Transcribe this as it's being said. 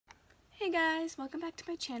Hey guys, welcome back to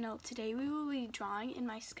my channel. Today we will be drawing in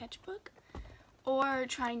my sketchbook or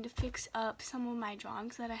trying to fix up some of my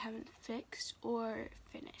drawings that I haven't fixed or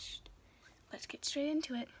finished. Let's get straight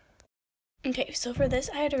into it. Okay, so for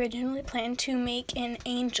this I had originally planned to make an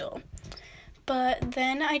angel, but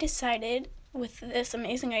then I decided with this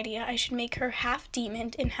amazing idea I should make her half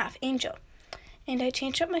demon and half angel. And I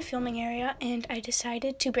changed up my filming area and I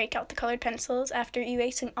decided to break out the colored pencils after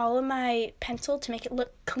erasing all of my pencil to make it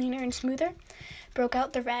look cleaner and smoother. Broke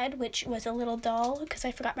out the red, which was a little dull because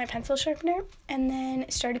I forgot my pencil sharpener, and then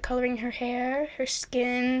started coloring her hair, her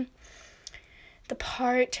skin, the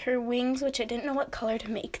part, her wings, which I didn't know what color to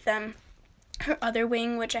make them, her other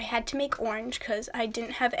wing, which I had to make orange because I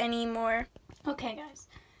didn't have any more. Okay guys,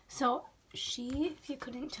 so she, if you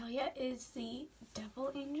couldn't tell yet, is the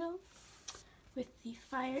devil angel, with the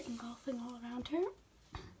fire engulfing all around her.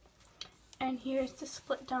 And here's the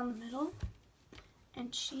split down the middle.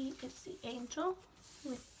 And she is the angel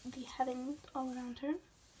with the heavens all around her.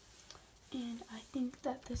 And I think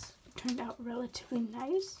that this turned out relatively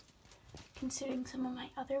nice, considering some of my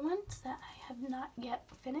other ones that I have not yet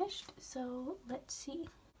finished. So let's see.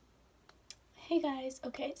 Hey guys,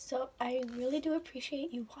 okay, so I really do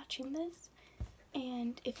appreciate you watching this.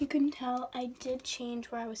 And if you couldn't tell, I did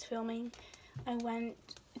change where I was filming. I went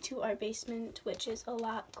to our basement, which is a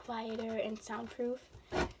lot quieter and soundproof,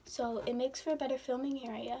 so it makes for a better filming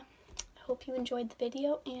area. I hope you enjoyed the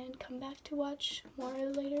video and come back to watch more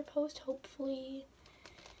later post, hopefully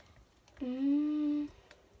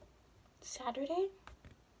Saturday?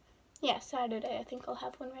 Yeah, Saturday. I think I'll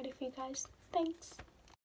have one ready for you guys. Thanks.